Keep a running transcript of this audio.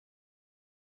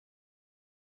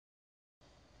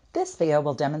This video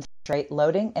will demonstrate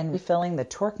loading and refilling the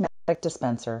Tork Matic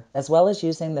dispenser, as well as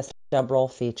using the stub roll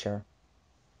feature.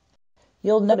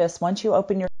 You'll notice once you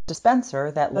open your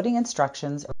dispenser that loading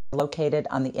instructions are located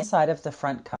on the inside of the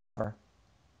front cover.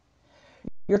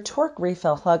 Your Tork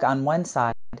refill plug on one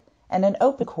side and an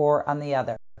open core on the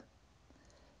other.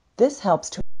 This helps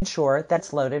to ensure that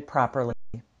it's loaded properly.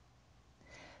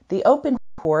 The open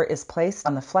core is placed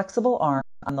on the flexible arm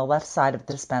on the left side of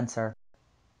the dispenser.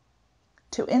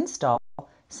 To install,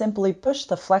 simply push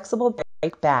the flexible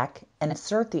brake back and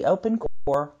insert the open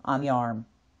core on the arm.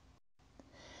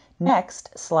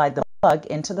 Next, slide the plug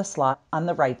into the slot on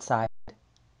the right side.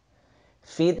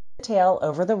 Feed the tail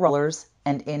over the rollers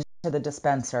and into the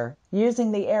dispenser,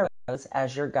 using the arrows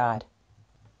as your guide.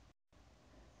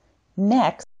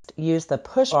 Next, use the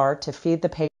push bar to feed the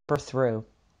paper through.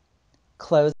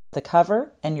 Close the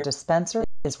cover and your dispenser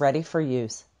is ready for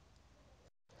use.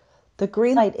 The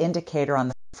green light indicator on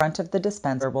the front of the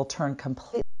dispenser will turn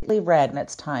completely red when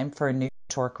it's time for a new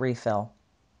Tork refill.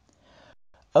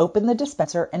 Open the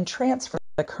dispenser and transfer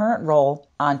the current roll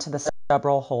onto the stub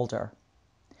roll holder.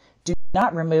 Do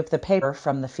not remove the paper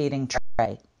from the feeding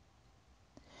tray.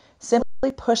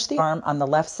 Simply push the arm on the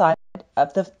left side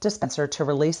of the dispenser to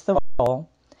release the roll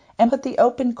and put the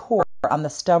open core on the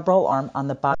stub roll arm on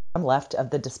the bottom left of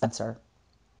the dispenser.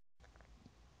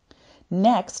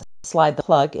 Next, slide the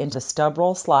plug into the stub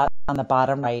roll slot on the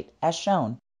bottom right as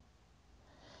shown.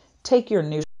 Take your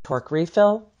new Tork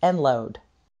refill and load.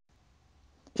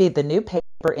 Feed the new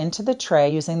paper into the tray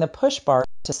using the push bar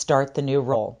to start the new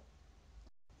roll.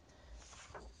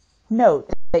 Note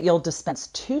that you'll dispense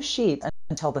 2 sheets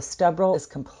until the stub roll is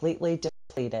completely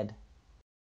depleted.